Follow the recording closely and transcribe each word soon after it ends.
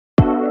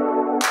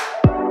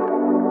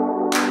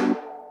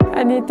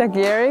Anita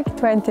Gehrig,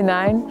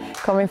 29,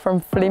 coming from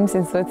Flims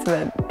in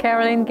Switzerland.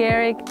 Carolin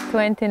Gehrig,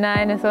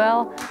 29 as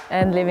well,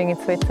 and living in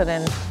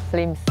Switzerland,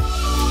 Flims.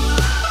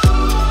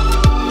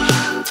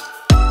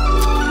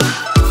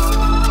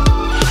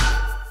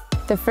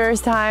 The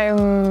first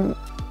time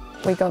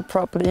we got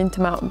properly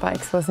into mountain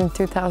bikes was in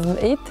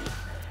 2008.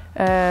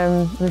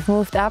 We've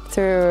moved up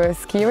to a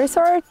ski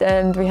resort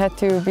and we had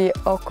to be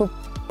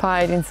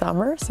occupied in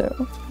summer,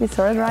 so we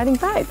started riding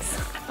bikes.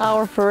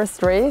 Our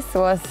first race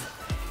was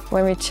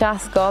when we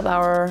just got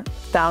our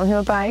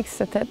downhill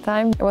bikes at that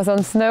time. It was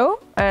on snow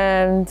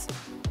and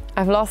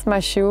I've lost my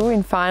shoe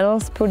in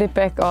finals, put it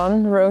back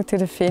on, rode to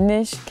the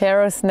finish.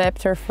 Caro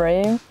snapped her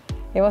frame.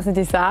 It was a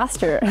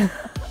disaster.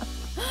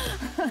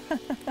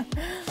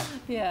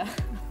 Yeah.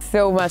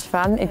 So much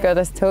fun, it got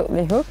us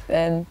totally hooked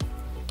and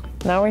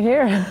now we're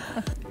here.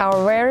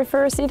 Our very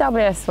first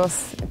EWS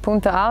was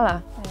Punta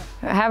Ala.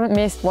 I haven't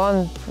missed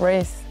one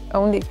race.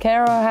 Only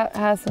Caro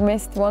has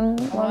missed one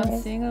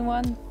single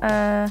one,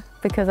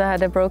 because I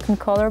had a broken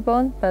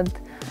collarbone, but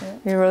yeah,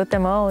 we rode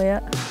them all,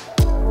 yeah.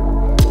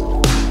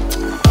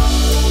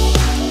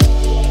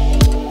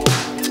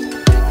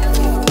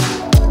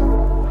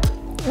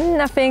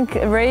 I think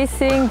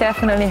racing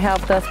definitely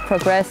helped us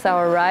progress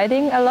our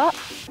riding a lot.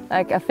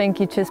 Like, I think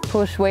you just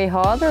push way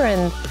harder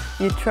and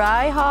you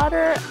try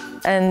harder,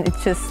 and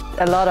it's just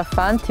a lot of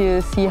fun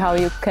to see how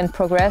you can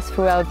progress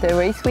throughout the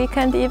race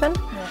weekend even.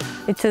 Yeah.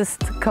 You just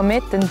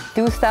commit and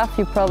do stuff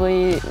you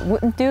probably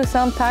wouldn't do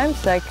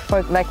sometimes. Like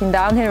in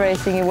downhill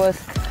racing, it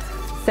was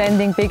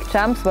sending big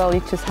jumps. Well,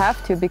 you just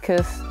have to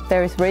because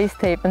there is race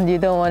tape and you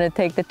don't want to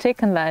take the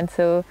chicken line.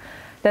 So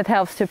that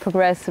helps to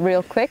progress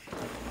real quick.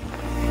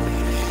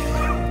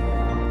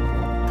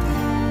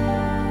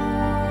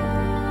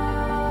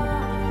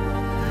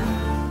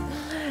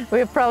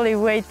 We're probably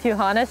way too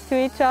honest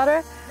to each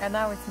other. And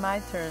now it's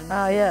my turn.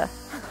 Oh, yeah.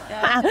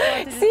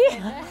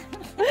 See?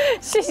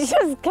 She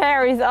just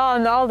carries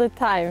on all the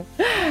time.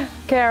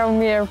 Caro and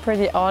we are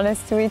pretty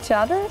honest to each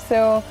other,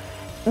 so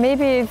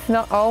maybe it's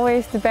not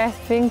always the best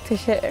thing to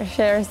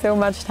share so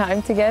much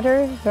time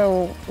together,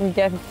 so we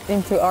get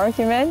into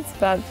arguments,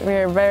 but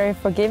we're very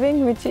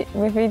forgiving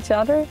with each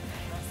other,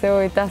 so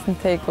it doesn't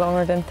take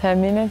longer than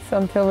 10 minutes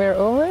until we're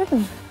over it.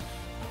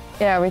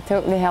 Yeah, we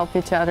totally help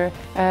each other.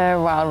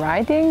 While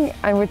riding,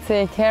 I would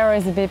say Caro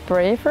is a bit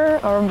braver,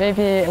 or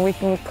maybe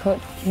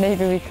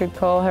we could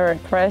call her a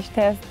crash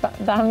test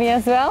dummy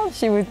as well.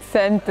 She would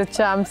send the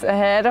jumps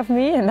ahead of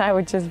me and I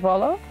would just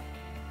follow.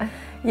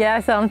 Yeah,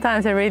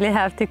 sometimes I really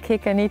have to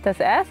kick Anita's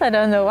ass, I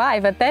don't know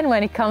why, but then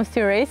when it comes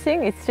to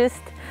racing, it's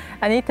just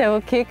Anita will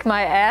kick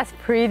my ass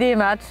pretty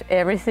much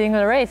every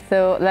single race.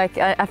 So like,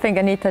 I think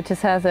Anita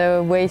just has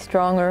a way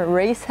stronger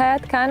race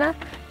head, kinda.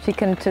 She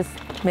can just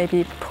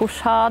maybe push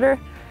harder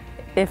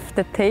if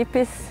the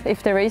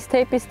race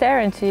tape is there,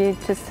 and she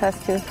just has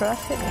to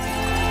trust it.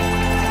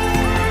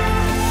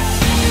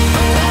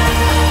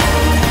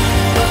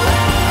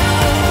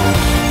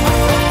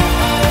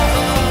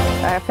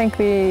 I think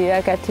we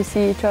get to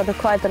see each other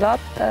quite a lot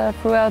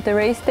throughout the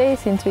race day,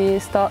 since we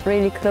start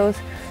really close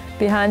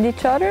behind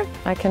each other.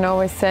 I can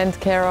always send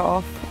Caro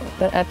off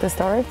at the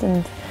start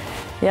and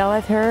yell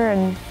at her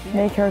and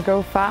make her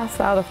go fast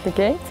out of the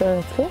gate, so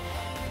it's good.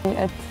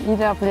 At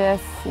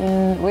EWS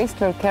in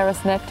Whistler, Caro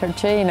snapped her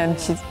chain and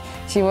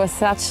she was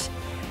such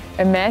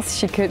a mess,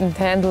 she couldn't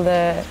handle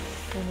to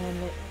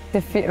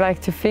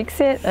fix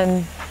it,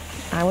 and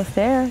I was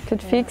there,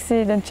 could fix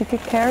it and she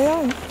could carry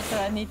on. So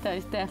Anita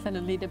is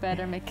definitely the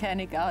better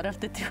mechanic out of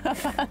the two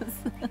of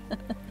us.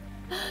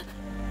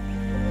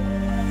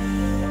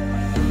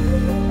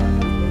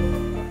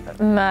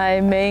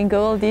 My main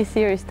goal this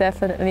year is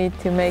definitely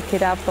to make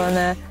it up on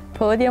a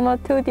podium or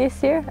two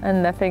this year,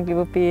 and I think it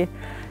would be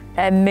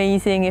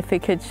amazing if we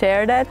could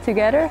share that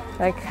together.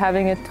 Like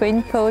having a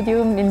twin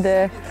podium in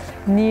the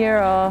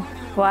near or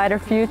wider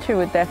future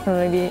would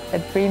definitely be a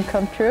dream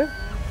come true.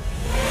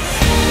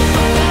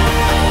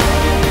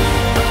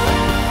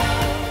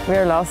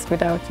 We're lost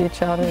without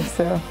each other,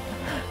 so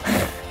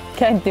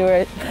can't do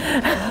it.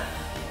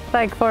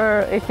 Like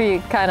if we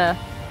kind of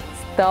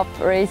stop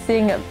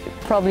racing, it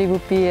probably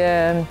would be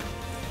a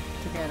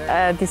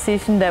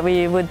decision that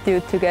we would do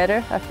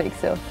together, I think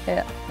so,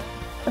 yeah.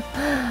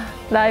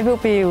 Like,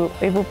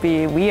 it would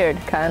be weird,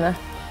 kind of.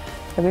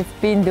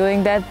 We've been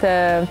doing that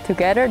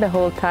together the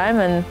whole time,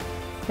 and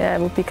yeah,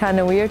 it would be kind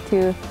of weird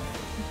to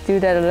do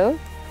that alone.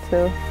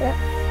 So yeah.